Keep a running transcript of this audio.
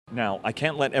Now, I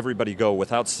can't let everybody go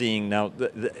without seeing, now,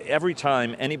 every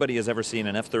time anybody has ever seen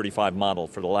an F-35 model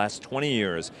for the last 20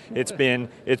 years, it's been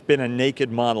a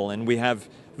naked model, and we have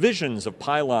visions of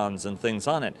pylons and things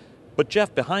on it. But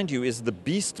Jeff, behind you is the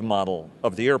beast model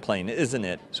of the airplane, isn't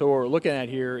it? So what we're looking at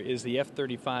here is the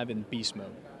F-35 in beast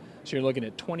mode. So you're looking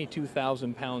at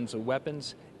 22,000 pounds of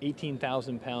weapons,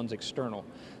 18,000 pounds external.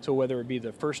 So whether it be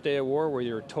the first day of war where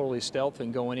you're totally stealth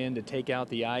and going in to take out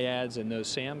the IADs and those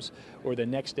SAMs, or the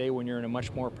next day when you're in a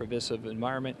much more pervasive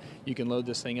environment, you can load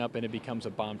this thing up and it becomes a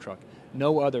bomb truck.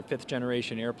 No other fifth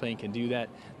generation airplane can do that.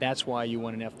 That's why you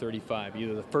want an F-35,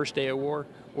 either the first day of war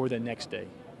or the next day.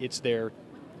 It's there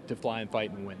to fly and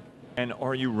fight and win. And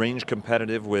are you range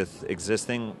competitive with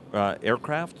existing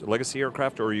aircraft, legacy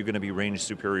aircraft, or are you going to be range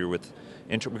superior with,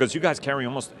 because you guys carry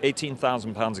almost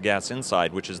 18,000 pounds of gas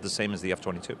inside, which is the same as the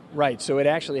F-22. Right, so it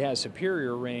actually has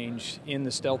superior range in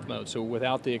the stealth mode. So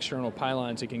without the external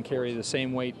pylons, it can carry the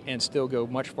same weight and still go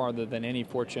much farther than any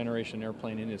fourth generation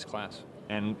airplane in its class.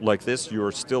 And like this,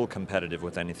 you're still competitive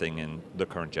with anything in the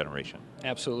current generation.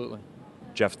 Absolutely.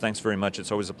 Jeff, thanks very much. It's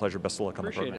always a pleasure. Best of luck on the Appreciate program. it.